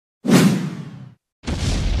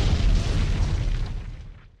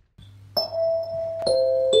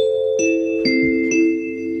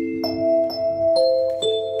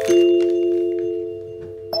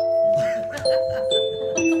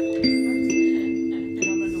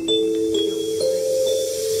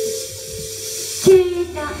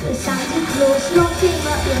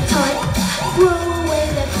your type. Throw away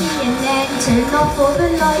the key and then turn off all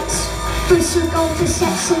the lights. First we're going to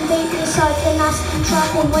set some bait inside the nasty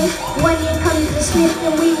trap and wait. When you come to sniff,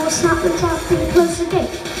 then we will snap the trap and close the gate.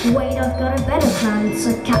 Wait, I've got a better plan.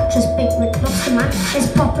 So capture's big with lobster man. Let's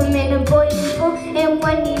pop him in a boiling pot, and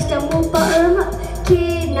when he's done we'll butter him up.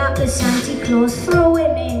 Kidnap the Santa Claus, throw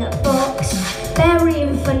him in a box. Bury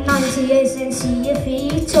him for 90 years and see if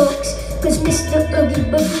he talks. Cause Mr. Oogie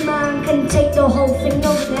Boogie Man can take the whole thing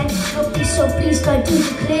over then. I'll be so pleased I do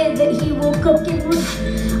declare that he will cook it root.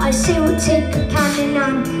 I say we'll take a cannon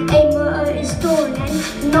and aim at his door and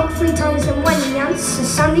then knock 3 times, and when he answers,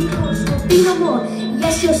 Santa Claus will be no more.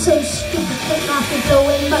 Yes, you're so stupid, think I could blow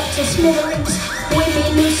him up to smithereens. We may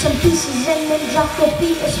lose some pieces and then drop the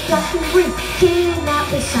Peter's black and green. Kidnap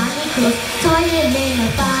the Santa Claus, tie him in a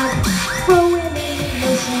bag, throw him in the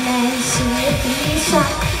ocean and see if he's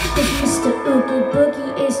sad. Cause Mr. Oogie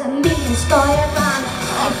Boogie is the meanest guy around.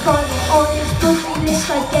 I'll follow on his boogie list,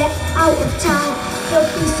 I get out of town. He'll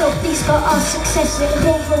be so pleased for our success and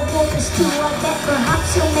he'll reward us too. I bet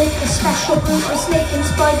perhaps he'll make a special brew of snake and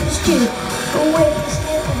spider stew. Away with this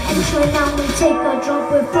little henchman and we take our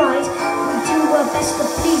job with pride. We do our best to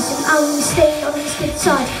please him and we stay on his good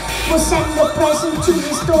side. We'll send a present to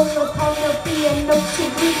his door upon there'll be a note to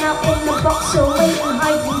read out in the box. So wait and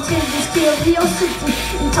hide until his curiosity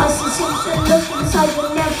entices him to look inside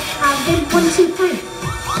and then have him 1, 2, 3.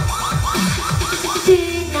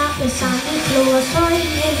 Kidnap the Santa Claus, hide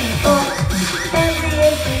him in a box. Bury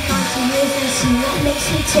him for 90 years and see what makes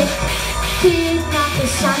him tick. Kidnap the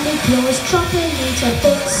Santa Claus, chop him into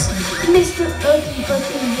bits. Mr. Oogie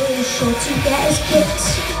Boogie is sure to get his kicks.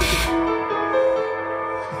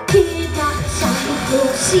 Kidnap the Santa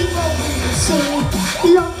Claus, see what we will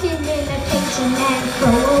see. Lock him in a cage and then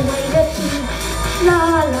throw away the key. La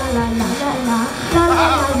la la la la la, la la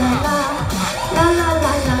la la la, la la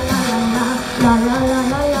la la la la, la la la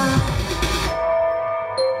la la.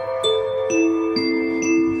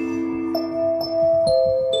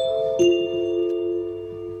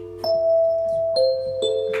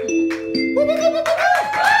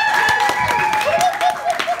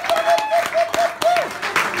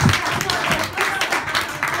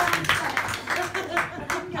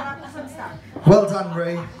 Well done,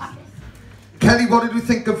 Ray. Kelly, what did we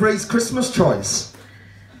think of Ray's Christmas choice?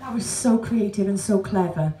 That was so creative and so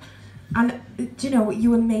clever. And do you know,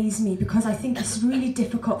 you amaze me because I think it's really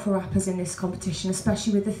difficult for rappers in this competition,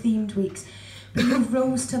 especially with the themed weeks. But you've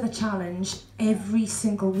rose to the challenge every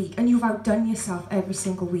single week and you've outdone yourself every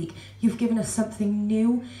single week. You've given us something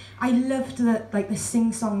new. I loved the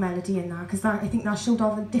sing-song melody in that because I think that showed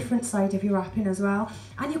off a different side of your rapping as well.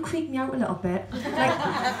 And you creeped me out a little bit.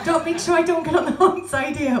 Like, don't make sure I don't get on the wrong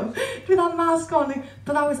side here with that mask on.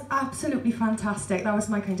 But that was absolutely fantastic. That was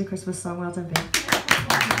my kind of Christmas song. Well done, babe.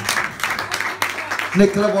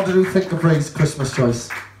 Nicola, what did you think of Ray's Christmas choice?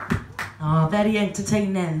 Oh, very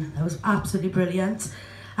entertaining. That was absolutely brilliant.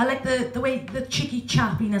 I like the way the cheeky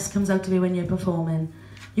chappiness comes out of you when you're performing.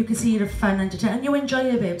 You can see you're fun, entertaining, and you enjoy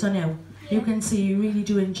it, babe, don't you? Yeah. You can see you really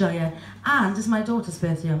do enjoy it. And it's my daughter's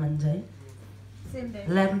birthday on Monday. Same day.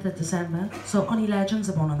 11th of December. So only legends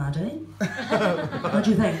are born on that day. What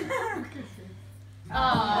do you think?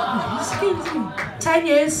 Aww. 10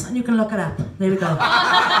 years, and you can look it up. There we go.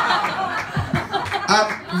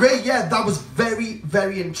 Ray, yeah, that was very,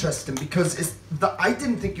 very interesting because I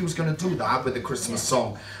didn't think he was going to do that with the Christmas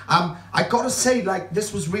song. I got to say, like,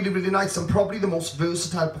 this was really, really nice and probably the most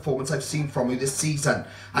versatile performance I've seen from you this season.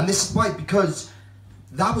 And this is why, because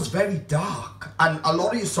that was very dark. And a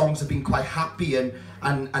lot of your songs have been quite happy and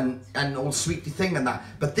all sweety thing and that.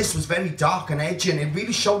 But this was very dark and edgy and it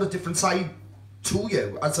really showed a different side to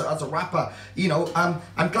you as a rapper. You know,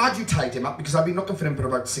 I'm glad you tied him up because I've been looking for him for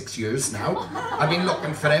about 6 years now. I've been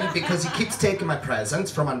looking for him because he keeps taking my presents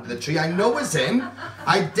from under the tree. I know it's him.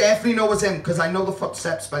 I definitely know it's him because I know the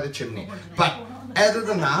footsteps by the chimney. But other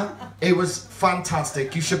than that, it was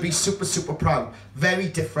fantastic. You should be super, super proud. Very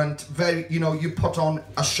different, very, you know, you put on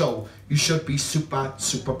a show. You should be super,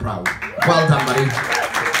 super proud. Well done, buddy.